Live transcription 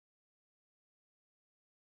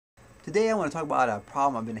Today I want to talk about a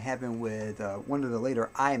problem I've been having with one of the later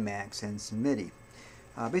iMacs and some Midi.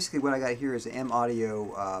 Basically what I got here is an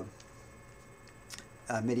M-Audio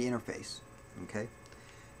Midi interface, okay,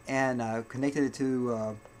 and connected it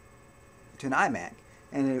to an iMac,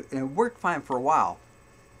 and it worked fine for a while,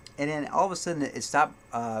 and then all of a sudden it stopped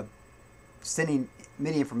sending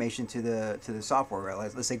Midi information to the software.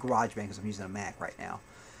 Let's say GarageBand, because I'm using a Mac right now,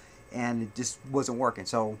 and it just wasn't working.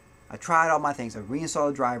 So I tried all my things. I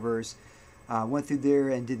reinstalled the drivers, went through there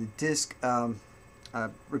and did the disk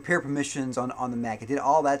repair permissions on the Mac. I did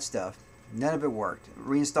all that stuff. None of it worked.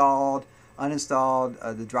 Reinstalled,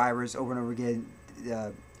 uninstalled the drivers over and over again,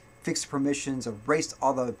 fixed the permissions, erased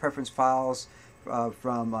all the preference files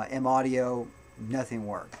from M-Audio. Nothing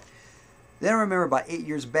worked. Then I remember about 8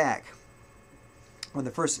 years back when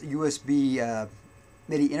the first USB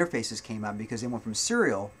MIDI interfaces came out, because they went from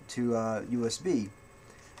serial to USB.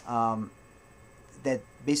 That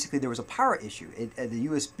basically there was a power issue. The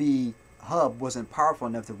USB hub wasn't powerful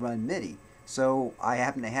enough to run MIDI. So I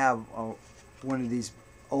happened to have one of these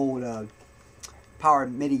old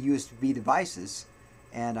powered MIDI USB devices,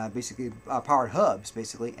 and basically powered hubs,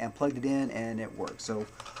 basically, and plugged it in, and it worked. So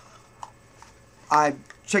I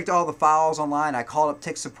checked all the files online. I called up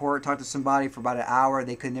tech support, talked to somebody for about an hour.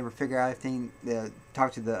 They could never figure out anything.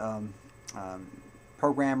 Talked to the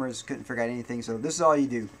programmers, couldn't figure out anything. So this is all you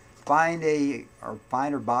do: find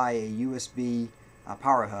or buy a USB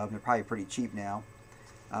power hub. They're probably pretty cheap now.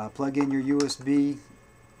 Plug in your USB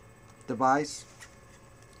device,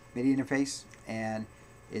 MIDI interface, and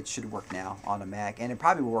it should work now on a Mac, and it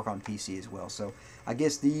probably will work on PC as well. So I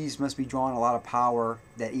guess these must be drawing a lot of power,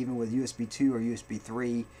 that even with USB 2 or USB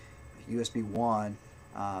 3, USB 1,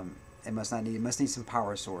 it must need some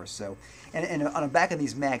power source. So, and on the back of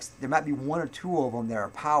these Macs, there might be one or two of them that are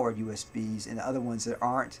powered USBs, and the other ones that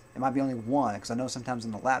aren't. It might be only one, because I know sometimes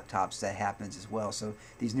on the laptops that happens as well. So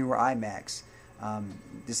these newer iMacs,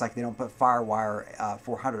 just like they don't put FireWire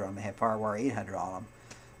 400 on them, they have FireWire 800 on them.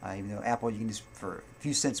 Even though Apple, you can just, for a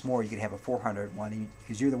few cents more, you can have a 400 one,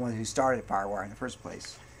 because you're the one who started FireWire in the first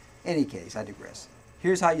place. In any case, I digress.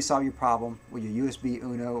 Here's how you solve your problem with your USB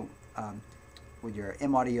Uno, with your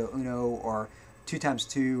M-Audio Uno, or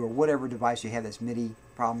 2x2, or whatever device you have that's MIDI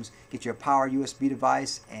problems. Get your power USB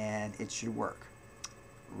device, and it should work.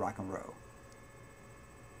 Rock and roll.